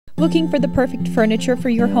Looking for the perfect furniture for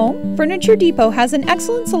your home? Furniture Depot has an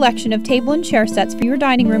excellent selection of table and chair sets for your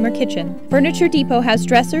dining room or kitchen. Furniture Depot has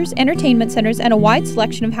dressers, entertainment centers, and a wide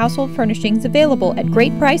selection of household furnishings available at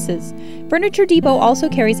great prices. Furniture Depot also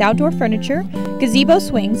carries outdoor furniture, gazebo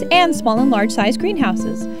swings, and small and large size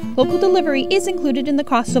greenhouses. Local delivery is included in the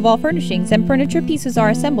cost of all furnishings, and furniture pieces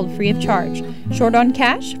are assembled free of charge. Short on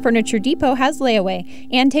cash? Furniture Depot has layaway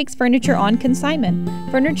and takes furniture on consignment.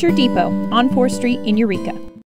 Furniture Depot on 4th Street in Eureka.